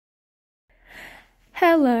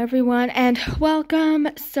Hello everyone and welcome.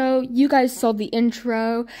 So you guys saw the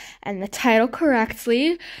intro and the title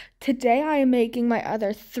correctly. Today I am making my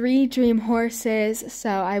other 3 dream horses, so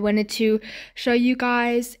I wanted to show you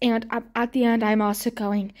guys, and at the end I'm also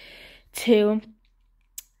going to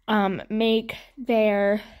make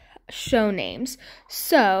their show names.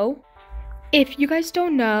 So if you guys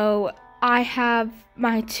don't know, I have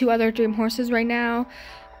my 2 other dream horses right now.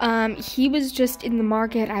 He was just in the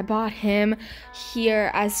market. I bought him here,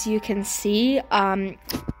 as you can see.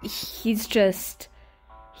 It's just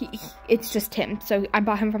him. So I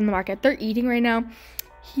bought him from the market. They're eating right now.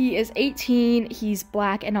 He is 18. He's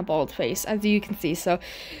black and a bald face, as you can see. So,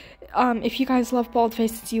 if you guys love bald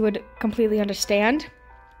faces, you would completely understand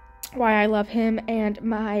why I love him. And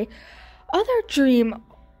my other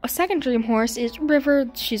second dream horse is River.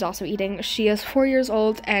 She's also eating. She is 4 years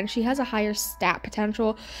old and she has a higher stat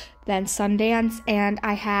potential than Sundance, and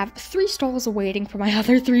I have 3 stalls awaiting for my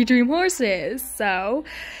other 3 dream horses. So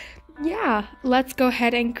yeah, let's go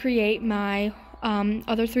ahead and create my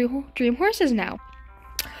other 3 dream horses now.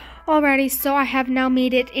 Alrighty, so I have now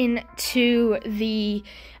made it into the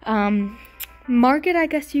market, I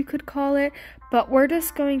guess you could call it, but we're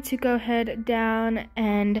just going to go ahead down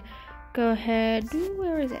and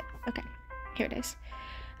where is it? Okay, here it is.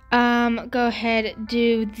 Go ahead,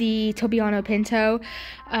 do the Tobiano Pinto.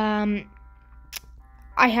 I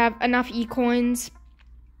have enough e-coins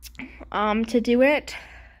to do it.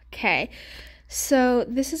 Okay, so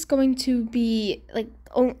this is going to be like,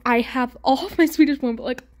 I have all of my Swedish warm,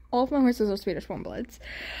 like all of my horses are Swedish warm bloods.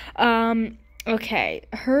 Okay,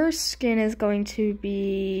 her skin is going to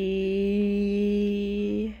be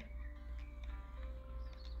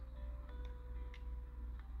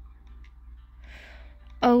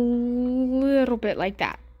a little bit like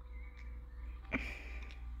that.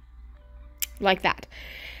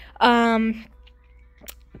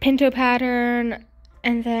 Pinto pattern,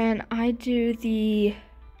 and then I do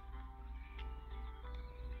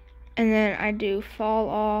fall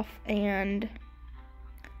off and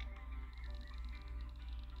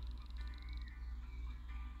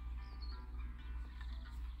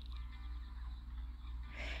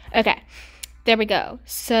okay, there we go.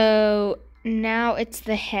 So now it's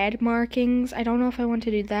the head markings. I don't know if I want to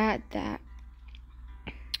do that.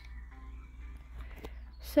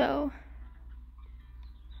 So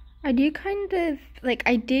I did kind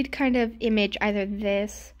of image either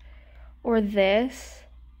this or this,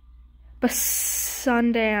 but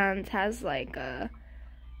Sundance has like a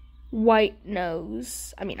white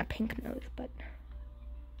nose. I mean a pink nose, but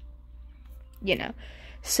you know.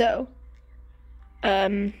 So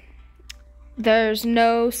there's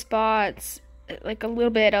no spots, like a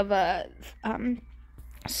little bit of a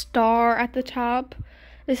star at the top.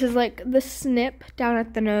 This is like the snip down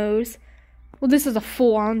at the nose. Well, this is a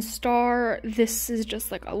full-on star. This is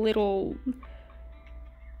just like a little,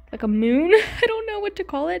 like a moon. I don't know what to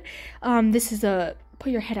call it. This is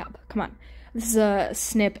put your head up. Come on. This is a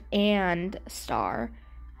snip and star.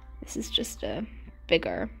 This is just a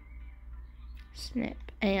bigger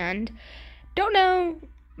snip and don't know.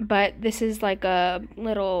 But this is like a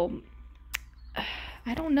little,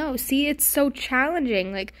 I don't know. See, it's so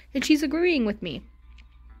challenging. Like, and she's agreeing with me.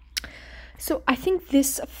 So I think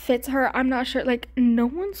this fits her. I'm not sure. Like, no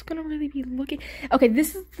one's gonna really be looking. Okay,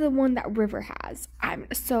 this is the one that River has.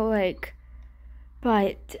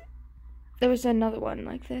 But there was another one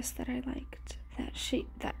like this that I liked.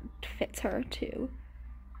 That fits her too.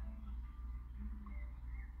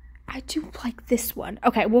 I do like this one.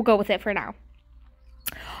 Okay, we'll go with it for now.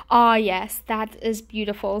 Ah, yes, that is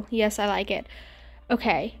beautiful. Yes, I like it.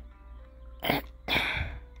 Okay.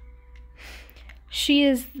 She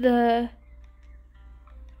is the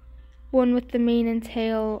one with the mane and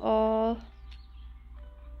tail all.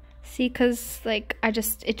 See, because, like, it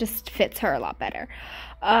just fits her a lot better.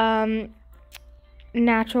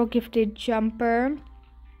 Natural gifted jumper.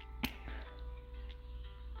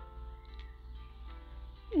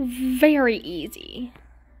 Very easy.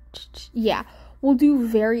 Yeah. We'll do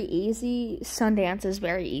very easy. Sundance is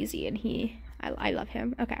very easy, and I love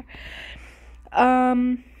him. Okay.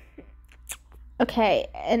 Okay,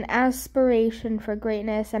 an aspiration for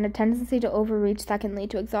greatness and a tendency to overreach that can lead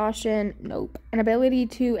to exhaustion. Nope. An ability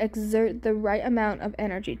to exert the right amount of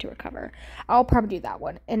energy to recover. I'll probably do that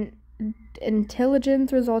one. And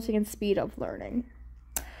intelligence resulting in speed of learning.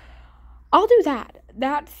 I'll do that.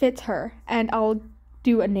 That fits her, and I'll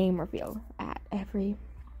do a name reveal at every.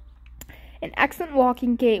 An excellent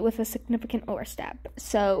walking gait with a significant overstep.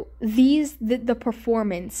 So the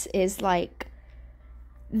performance is like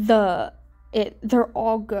they're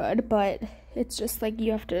all good, but it's just like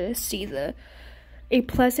you have to see the a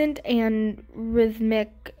pleasant and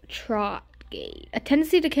rhythmic trot gait, a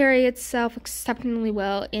tendency to carry itself exceptionally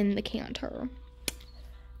well in the canter.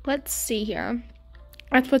 Let's see here.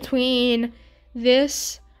 That's between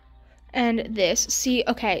this and this. See,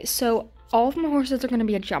 okay, so all of my horses are going to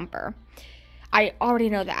be a jumper. I already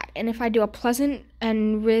know that. And if I do a pleasant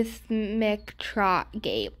and rhythmic trot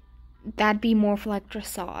gait, that'd be more for like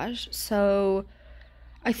dressage. So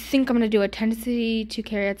I think I'm going to do a tendency to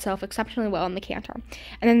carry itself exceptionally well in the canter.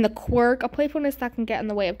 And then the quirk, a playfulness that can get in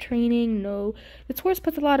the way of training. No. This horse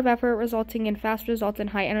puts a lot of effort, resulting in fast results and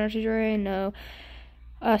high energy drain. No.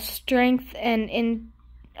 Strength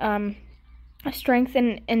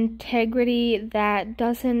and integrity that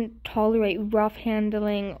doesn't tolerate rough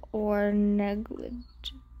handling or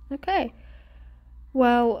negligence. Okay.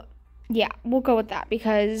 Well, yeah, we'll go with that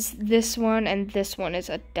because this one and this one is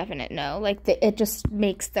a definite no. Like, it just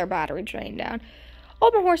makes their battery drain down.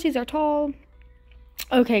 All my horses are tall.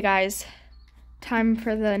 Okay, guys. Time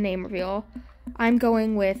for the name reveal. I'm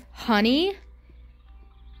going with Honey.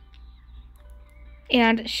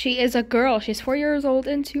 And she is a girl. She's 4 years old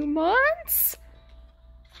and 2 months.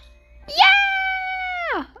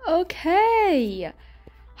 Yeah! Okay.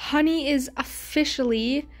 Honey is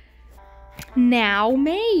officially now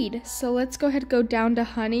made. So let's go ahead and go down to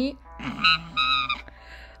Honey.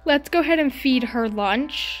 Let's go ahead and feed her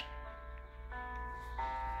lunch.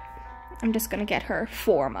 I'm just gonna get her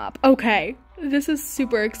form up. Okay, this is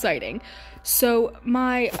super exciting. So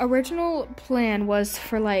my original plan was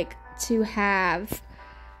for like to have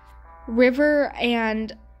River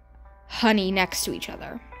and Honey next to each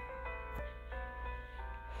other.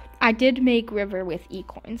 I did make River with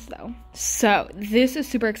equines though. So this is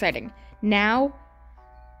super exciting. Now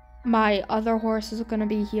my other horse is gonna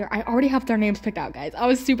be here. I already have their names picked out, guys. I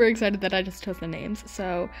was super excited that I just chose the names.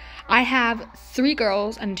 So I have 3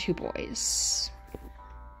 girls and 2 boys.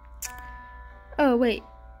 Oh wait.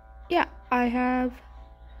 Yeah, I have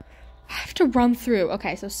to run through.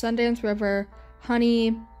 Okay, so Sundance, River,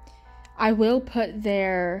 Honey. I will put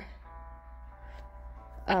their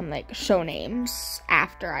like show names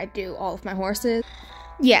after I do all of my horses.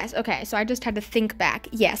 Yes, okay, so I just had to think back.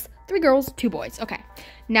 Yes, 3 girls, 2 boys. Okay,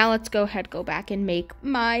 now let's go back and make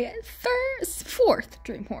my 4th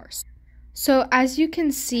dream horse. So as you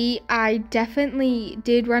can see, I definitely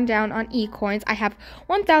did run down on ecoins. I have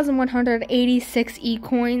 1,186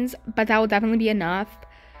 ecoins, but that will definitely be enough.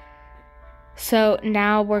 So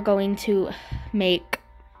now we're going to make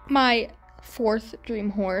my 4th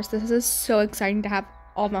dream horse. This is so exciting to have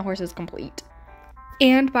all of my horses complete.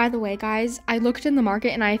 And by the way, guys, I looked in the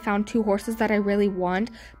market and I found 2 horses that I really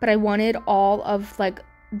want, but I wanted all of like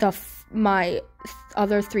my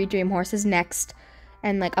other 3 dream horses next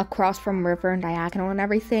and like across from River and diagonal and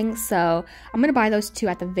everything. So I'm gonna buy those 2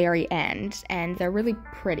 at the very end, and they're really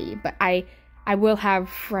pretty, but I will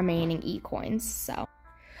have remaining ecoins. So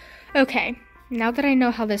okay, now that I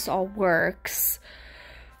know how this all works,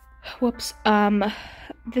 whoops,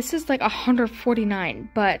 this is like 149,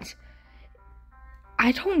 but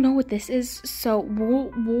I don't know what this is, so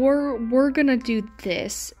we're gonna do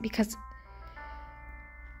this because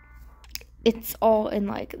it's all in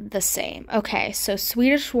like the same. Okay, so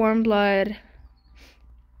Swedish warm blood.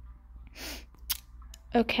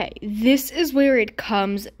 Okay, this is where it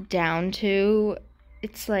comes down to.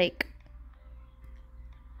 It's like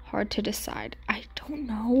hard to decide. I don't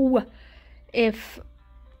know if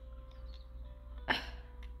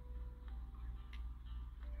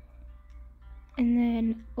and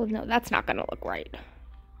then, well, no, that's not gonna look right.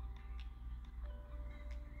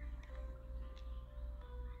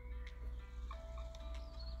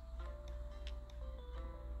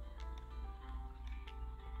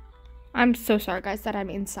 I'm so sorry, guys, that I'm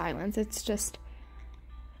in silence. It's just,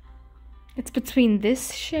 it's between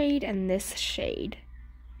this shade and this shade.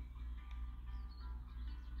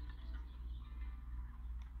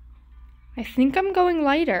 I think I'm going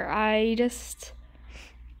lighter.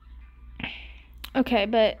 Okay,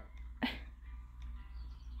 but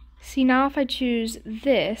see, now if I choose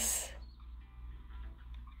this,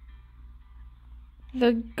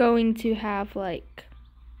 they're going to have like,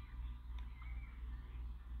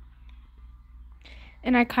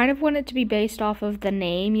 and I kind of want it to be based off of the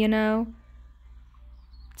name, you know?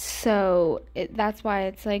 So that's why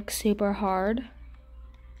it's like super hard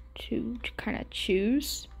to kind of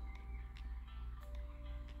choose.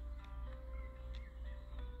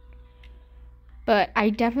 But I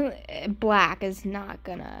definitely, black is not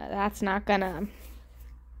gonna, that's not gonna.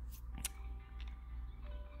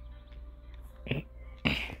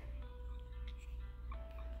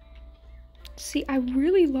 See, I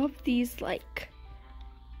really love these, like,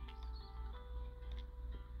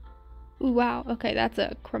 Ooh, wow. Okay, that's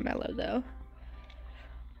a Cremello though.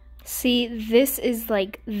 See, this is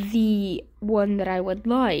like the one that I would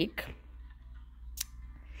like.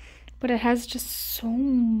 But it has just so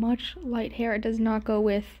much light hair. It does not go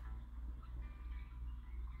with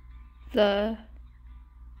the...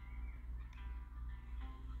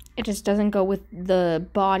 It just doesn't go with the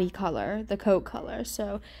body color, the coat color.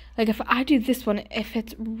 So, like, if I do this one, it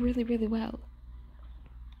fits really, really well.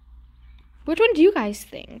 Which one do you guys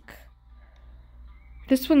think?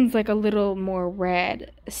 This one's like a little more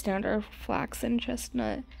red, standard flaxen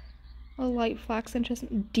chestnut. A light flaxen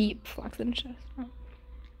chestnut, deep flaxen chestnut.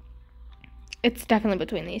 It's definitely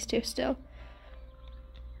between these two still.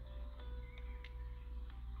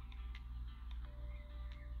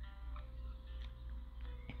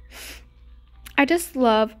 I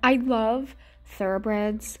love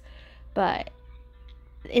thoroughbreds, but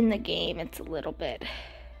in the game it's a little bit...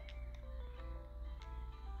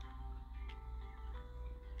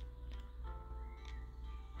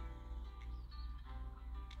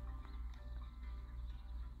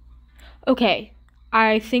 Okay,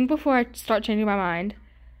 I think before I start changing my mind.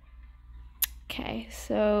 Okay,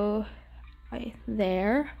 so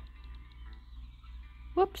there.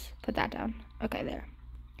 Whoops, put that down. Okay, there.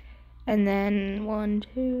 And then 1,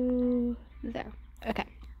 2, there. Okay.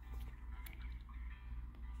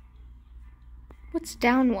 What's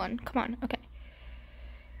down one? Come on, okay.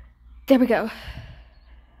 There we go.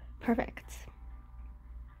 Perfect.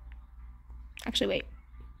 Actually, wait.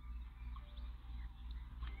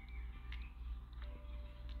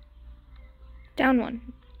 Down one,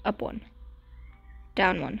 up one,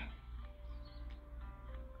 down one.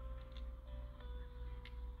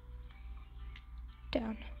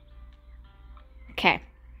 Down. Okay,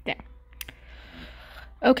 there.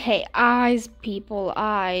 Okay, eyes, people,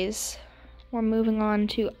 eyes. We're moving on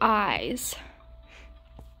to eyes.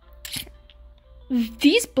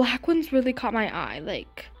 These black ones really caught my eye,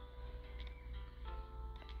 like...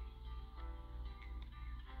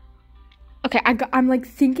 Okay, I'm like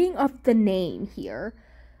thinking of the name here.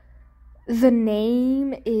 The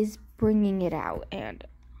name is bringing it out, and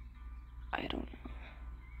I don't know.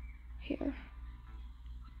 Here.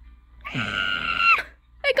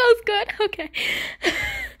 It goes good. Okay.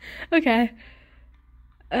 Okay.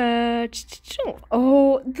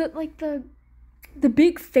 Oh, the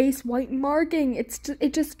big face white marking.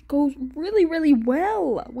 It just goes really, really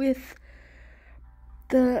well with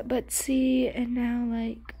the, but see, and now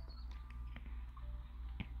like,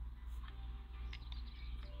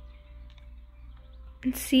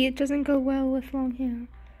 and see, it doesn't go well with long hair.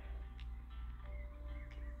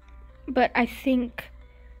 But I think,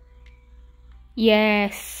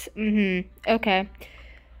 yes, okay.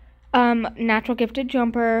 Natural gifted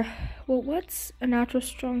jumper. Well, what's a natural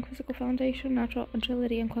strong physical foundation? Natural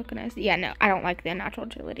agility and quickness. Yeah, no, I don't like the natural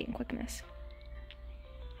agility and quickness.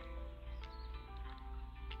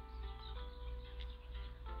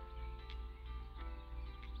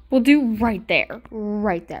 We'll do right there.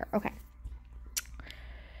 Right there. Okay.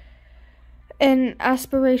 An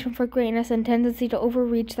aspiration for greatness and tendency to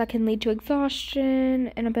overreach that can lead to exhaustion,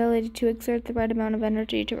 an ability to exert the right amount of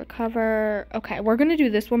energy to recover. Okay, we're going to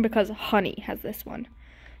do this one because Honey has this one.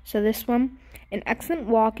 So this one, an excellent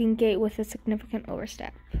walking gait with a significant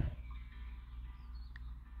overstep.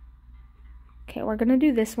 Okay, we're going to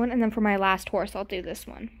do this one, and then for my last horse, I'll do this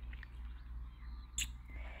one.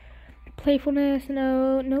 Playfulness,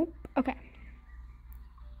 no, nope, okay.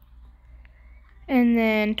 And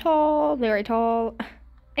then tall, very tall,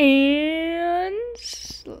 and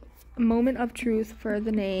a moment of truth for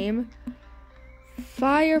the name.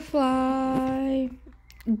 Firefly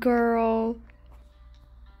girl.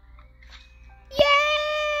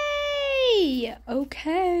 Yay!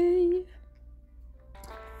 Okay.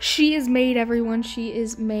 She is made, everyone. She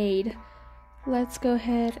is made. Let's go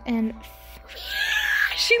ahead and...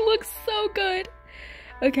 She looks so good.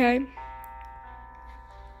 Okay.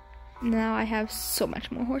 Now I have so much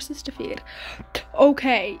more horses to feed.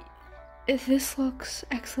 Okay. This looks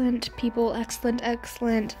excellent, people. Excellent,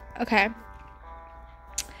 excellent. Okay.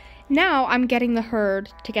 Now I'm getting the herd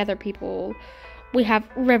together, people. We have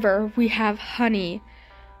River. We have Honey.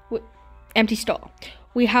 Empty stall.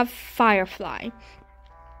 We have Firefly.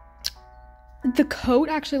 The coat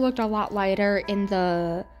actually looked a lot lighter in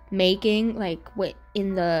the making,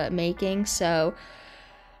 so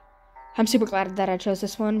I'm super glad that I chose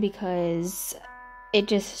this one because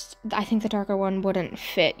I think the darker one wouldn't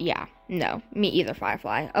fit. Yeah, no, me either,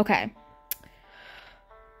 Firefly. Okay.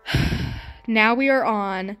 Now we are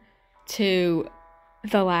on to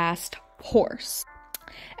the last horse.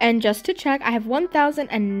 And just to check, I have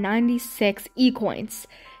 1,096 e-coins.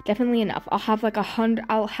 Definitely enough. I'll have like 100.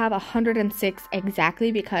 I'll have 106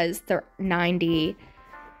 exactly because they're 90.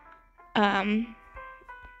 Like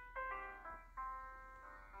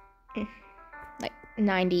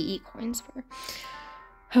 90 e-coins for.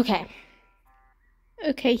 Okay.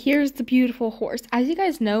 Okay, here's the beautiful horse. As you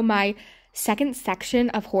guys know, my second section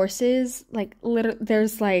of horses, like,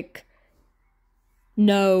 there's, like,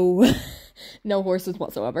 no horses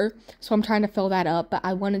whatsoever. So I'm trying to fill that up, but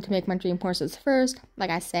I wanted to make my dream horses first, like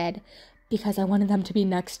I said, because I wanted them to be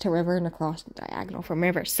next to River and across the diagonal from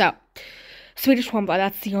River. So, Swedish Hornblood,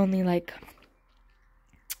 that's the only, like...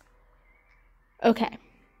 Okay.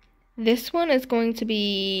 This one is going to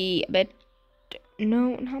be a bit...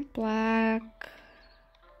 No, not black...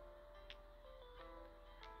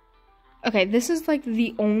 Okay, this is, like,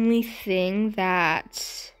 the only thing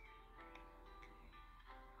that,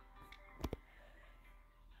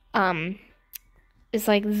 is,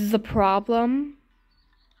 like, the problem.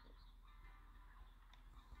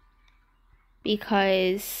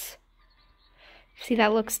 Because, see,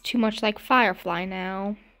 that looks too much like Firefly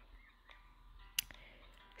now.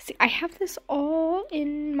 See, I have this all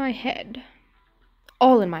in my head.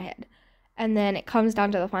 All in my head. And then it comes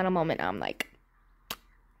down to the final moment, and I'm like,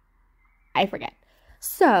 I forget.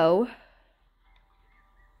 So,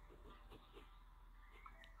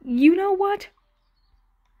 you know what?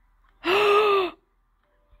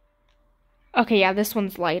 Okay, yeah, this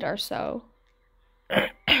one's lighter, so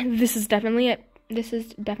this is definitely it. This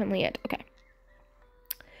is definitely it. Okay.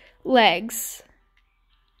 Legs.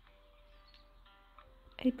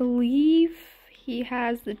 I believe he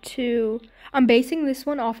has the two. I'm basing this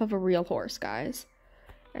one off of a real horse, guys.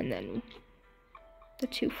 And then the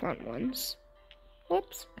two front ones.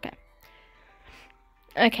 Whoops. Okay.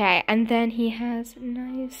 Okay, and then he has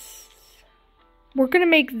nice... We're gonna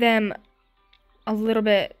make them a little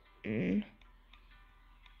bit...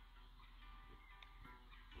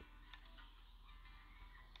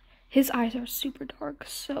 His eyes are super dark,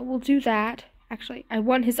 so we'll do that. Actually, I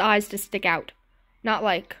want his eyes to stick out. Not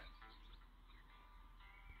like...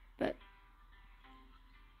 But...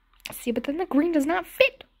 See, but then the green does not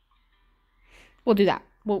fit. We'll do that.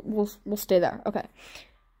 We'll stay there. Okay.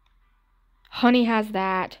 Honey has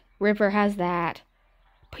that. River has that.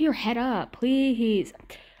 Put your head up, please.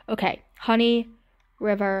 Okay. Honey,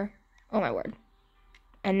 River. Oh my word.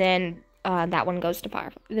 And then that one goes to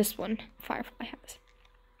Firefly. This one Firefly has.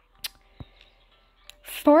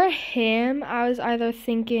 For him, I was either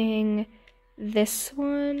thinking this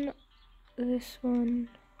one. This one.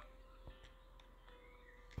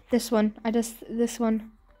 This one. This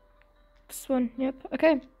one. This one, yep,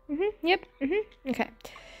 okay. Yep, okay.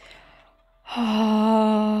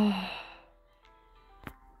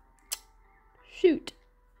 Shoot.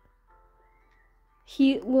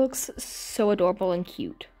 He looks so adorable and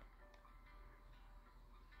cute.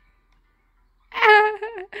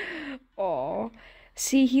 Oh,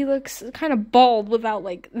 see, he looks kind of bald without,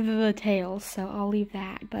 like, the tail, so I'll leave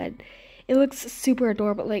that. But it looks super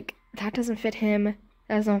adorable. Like, that doesn't fit him.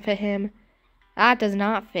 That doesn't fit him. That does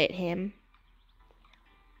not fit him.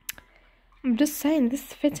 I'm just saying, this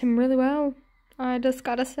fits him really well. I just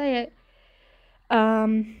gotta say it.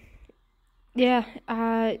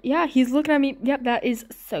 Yeah, he's looking at me. Yep, that is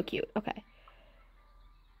so cute. Okay.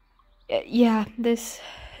 Yeah, this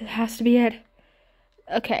has to be it.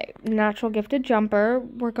 Okay, natural gifted jumper.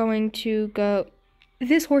 We're going to go...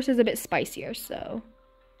 This horse is a bit spicier, so...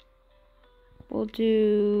 We'll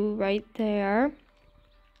do right there.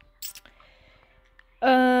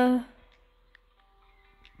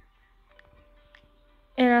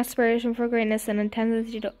 An aspiration for greatness and a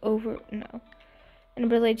tendency to an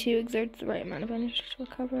ability to exert the right amount of energy to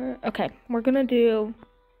recover. Okay, we're gonna do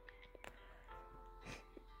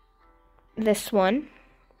this one.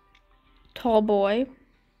 Tall boy.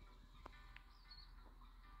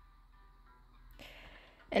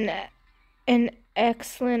 An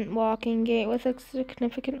excellent walking gait with a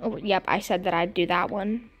significant yep, I said that I'd do that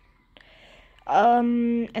one.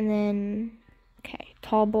 And then okay,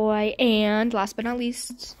 tall boy, and last but not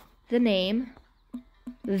least, the name,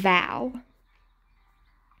 Val.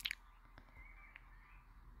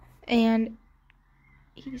 And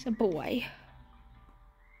he's a boy.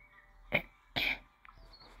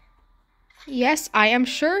 Yes, I am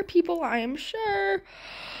sure, people, I am sure.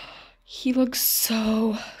 He looks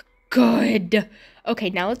so good. Okay,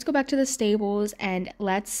 now let's go back to the stables and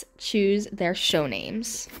let's choose their show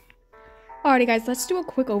names. Alrighty, guys, let's do a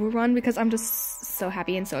quick overrun because I'm just so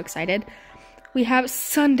happy and so excited. We have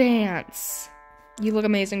Sundance. You look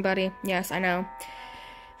amazing, buddy. Yes, I know.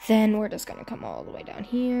 Then we're just gonna come all the way down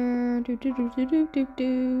here.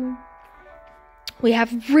 We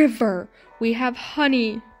have River. We have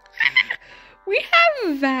Honey. We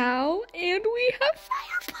have Val. And we have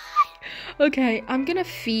Firefly. Okay, I'm gonna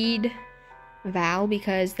feed Val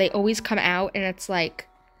because they always come out and it's like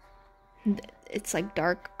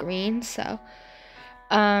dark green. So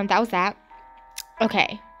that was that.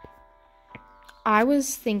 Okay, I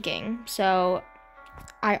was thinking, so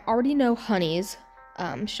I already know Honey's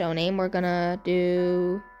show name. We're gonna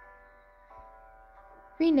do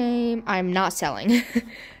rename. I'm not selling.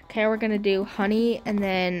 Okay, we're gonna do Honey, and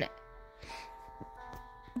then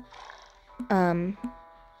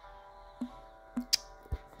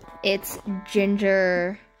it's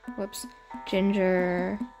Ginger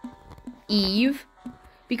Eve,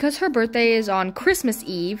 because her birthday is on Christmas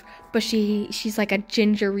Eve, but she's like a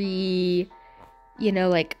gingery,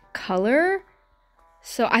 like color.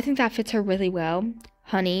 So I think that fits her really well.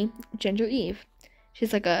 Honey, Ginger Eve.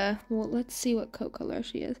 She's like well, let's see what coat color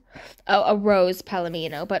she is. Oh, a rose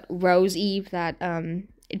palomino, but Rose Eve, that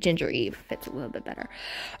Ginger Eve fits a little bit better.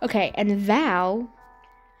 Okay, and Val.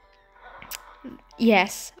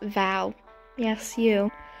 Yes, Val. Yes,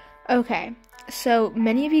 you. Okay, so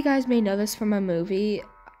many of you guys may know this from a movie.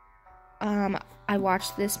 I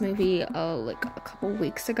watched this movie like a couple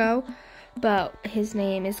weeks ago, but his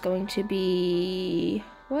name is going to be,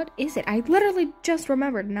 what is it? I literally just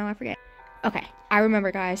remembered, now I forget. Okay, I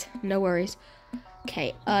remember, guys, no worries.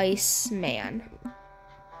 Okay, Iceman.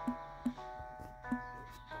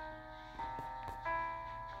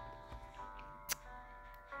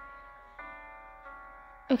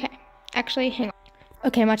 Okay, actually, hang on.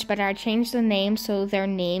 Okay, much better. I changed the name so their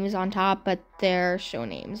name is on top, but their show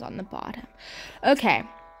name is on the bottom. Okay.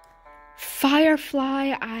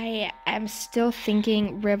 Firefly, I am still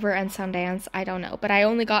thinking River and Sundance. I don't know, but I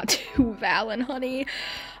only got 2 Val and Honey.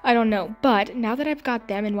 I don't know, but now that I've got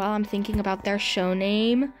them and while I'm thinking about their show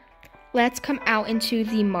name, let's come out into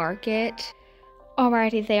the market.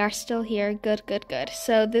 Alrighty, they are still here. Good, good, good.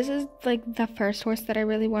 So this is like the first horse that I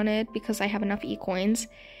really wanted because I have enough E-coins.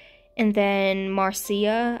 And then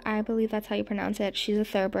Marcia, I believe that's how you pronounce it. She's a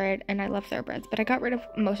thoroughbred, and I love thoroughbreds, but I got rid of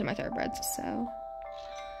most of my thoroughbreds, so.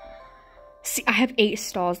 See, I have 8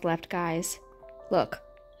 stalls left, guys. Look,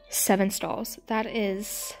 7 stalls. That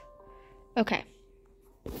is, okay.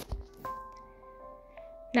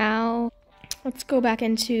 Now, let's go back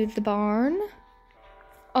into the barn.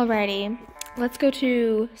 Alrighty, let's go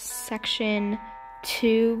to section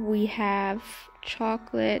 2. We have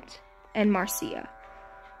Chocolate and Marcia.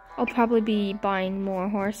 I'll probably be buying more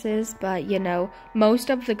horses, but most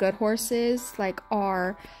of the good horses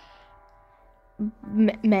are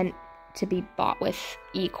meant to be bought with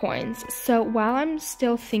E-coins. So while I'm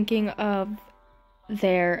still thinking of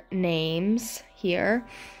their names here,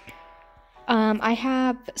 I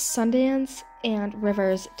have Sundance and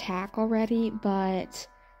River's tack already, but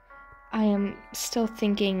I am still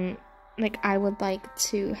thinking I would like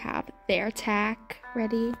to have their tack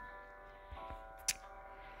ready.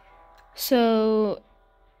 So,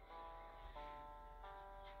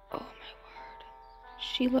 oh my word,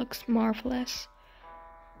 she looks marvelous.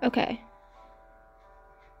 Okay.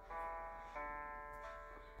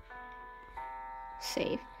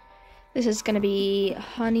 Save. This is gonna be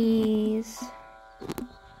Honey's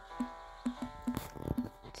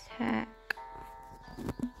tack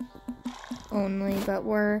only, but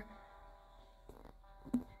we're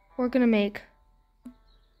gonna make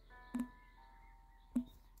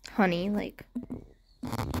Honey,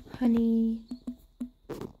 Honey.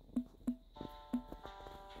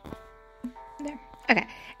 There. Okay.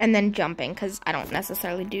 And then jumping, because I don't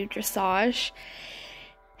necessarily do dressage.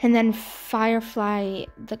 And then Firefly,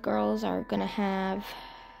 the girls are gonna have,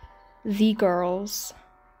 the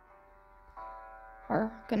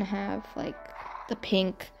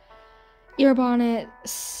pink ear bonnet,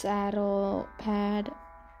 saddle pad,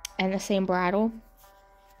 and the same bridle.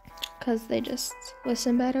 Because they just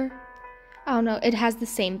listen better. I don't know, it has the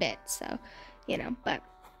same bit, so, but.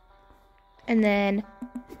 And then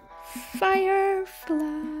Firefly's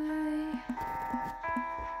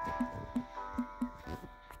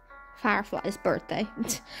birthday.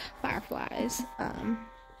 Firefly's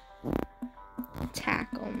tack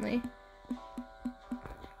only.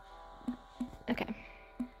 Okay.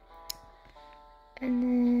 And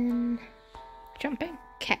then jumping.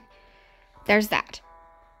 Okay. There's that.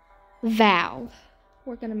 Val.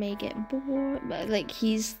 We're gonna make it boy, but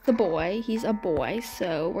he's the boy. He's a boy,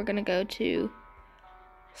 so we're gonna go to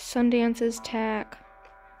Sundance's tack.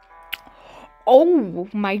 Oh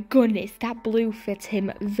my goodness, that blue fits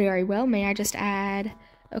him very well. May I just add?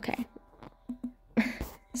 Okay.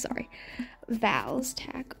 Sorry. Vowels,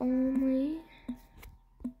 tag only.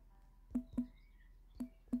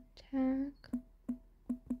 Tag.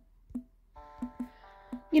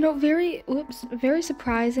 You know, very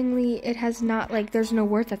surprisingly, it has not, like, there's no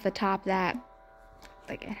words at the top that,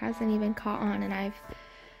 like, it hasn't even caught on, and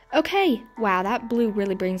okay, wow, that blue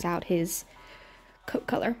really brings out his coat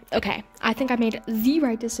color. Okay, I think I made the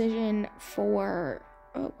right decision for,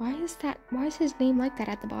 why is his name like that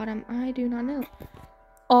at the bottom? I do not know.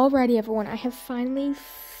 Alrighty, everyone, I have finally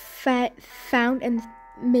found and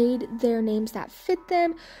made their names that fit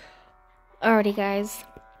them. Alrighty, guys,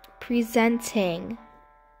 presenting.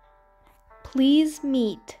 Please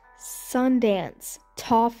meet Sundance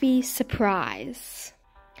Toffee Surprise.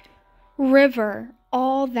 River,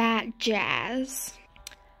 all that jazz.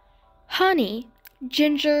 Honey,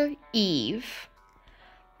 Ginger Eve.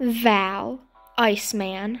 Val,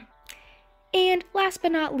 Iceman. And last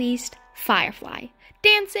but not least, Firefly,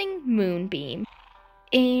 Dancing Moonbeam.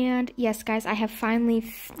 And yes, guys, I have finally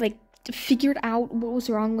figured out what was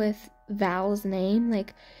wrong with Val's name.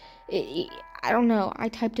 Like, I don't know, I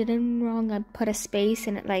typed it in wrong. I put a space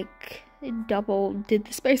and it double did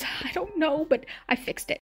the space. I don't know, but I fixed it.